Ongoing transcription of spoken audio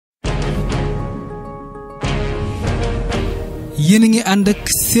yéen a ngi ànd ak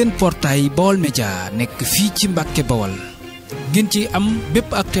seen portail Baol Média nekk fii ci Mbàkke Bawol ngeen ci am bépp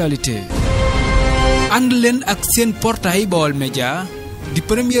actualité ànd leen ak seen portail Baol Média di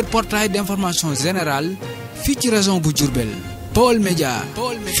premier portail d'information générale fii ci région bu Diourbel. Baol Média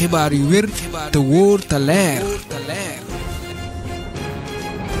xibaar yu wér te wóor te leer.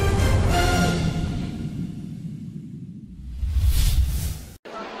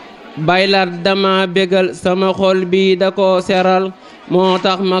 baylaat dama bégal sama xol bi da ko seral moo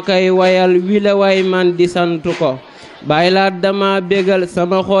tax ma koy wayal wile way man di sant ko. baylaat dama bégal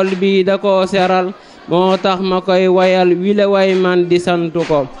sama xol bi da ko seral moo tax ma koy wayal wile way man di sant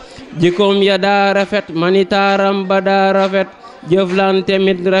ko. jikkoom ya daa rafet manitaaram ba daa rafet jëflante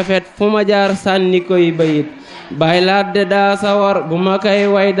mit rafet fu ma jaar sànni koy bayit. baylaat de daa sawar bu ma koy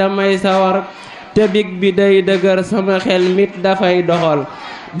way damay sawar te big bi day dëgër sama xel mit dafay doxal.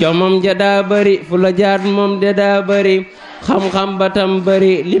 jomam ja daa bari fu la jaat moom de daa bari xam-xam ba tam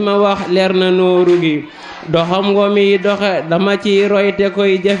bari li ma wax leer na nooru gi. doxam ngo mi doxe dama ci roy te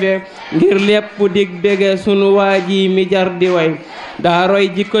koy jëfe ngir lépp dig bége sunu waa ji mi jar di way. daa roy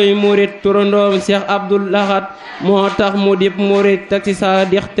jikkoy murit turandoom Cheikh Abdul Ahad moo tax mu dib murit te ci saa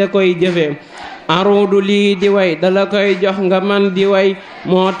dix te koy jëfe. aruudu lii di way dala koy jox nga man di way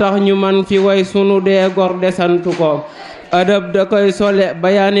moo tax ñu man fi way sunu dee gor de santu ko. adab da koy sole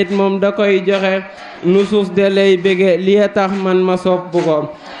bayaanit moom da koy joxe nusuus de lay bége liy tax man ma sopp ko.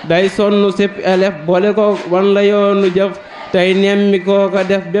 day sonn sépp elef boole ko wan la yoonu jëf tey nemmi koo ko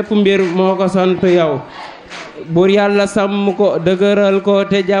def bépp mbir moo ko sant yow. bur yàlla sàmm ko dëgëral ko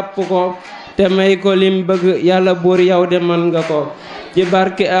te jàpp ko te may ko lim bëgg yàlla bur yow de man nga ko. ci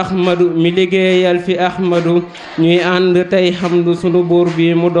barke Ahmadu mi liggéeyal fi Ahmadu ñuy ànd tey xamdu sunu buur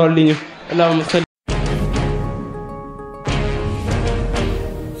bi mu dolli ñu. allahumma salli.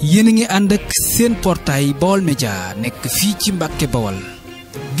 yéen a ngi ànd ak seen portail Baol Média nekk fii ci Mbàkke Bawol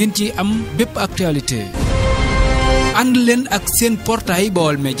ngeen ci am bépp actualité ànd leen ak seen portail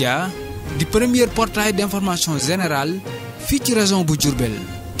Baol Média di premier portail d'information générale fii ci région bu Diourbel.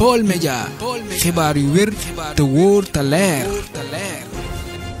 Baol Média xibaar yu wér te wóor te leer.